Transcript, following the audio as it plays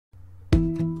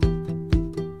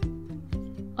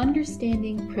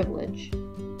Understanding privilege.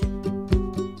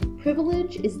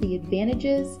 Privilege is the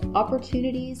advantages,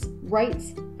 opportunities,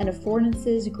 rights, and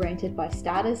affordances granted by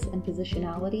status and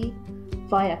positionality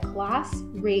via class,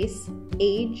 race,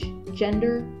 age,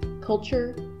 gender,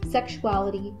 culture,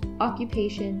 sexuality,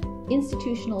 occupation,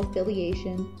 institutional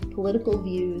affiliation, political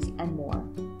views, and more.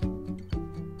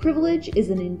 Privilege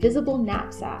is an invisible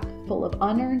knapsack full of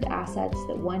unearned assets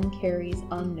that one carries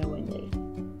unknowingly.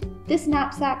 This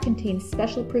knapsack contains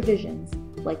special provisions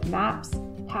like maps,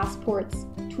 passports,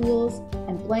 tools,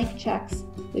 and blank checks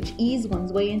which ease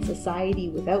one's way in society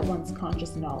without one's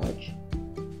conscious knowledge.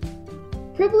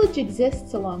 Privilege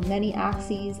exists along many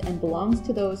axes and belongs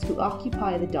to those who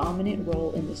occupy the dominant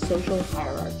role in the social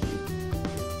hierarchy.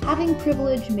 Having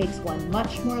privilege makes one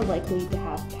much more likely to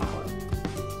have power.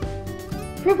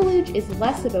 Privilege is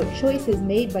less about choices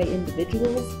made by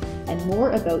individuals and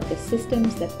more about the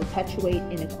systems that perpetuate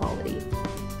inequality.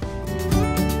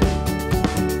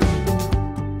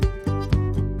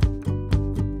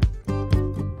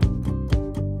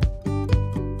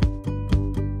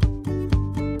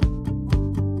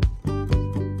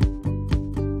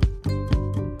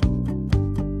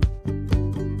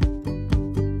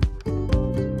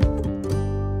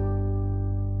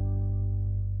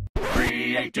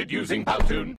 Created using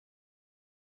Powtoon.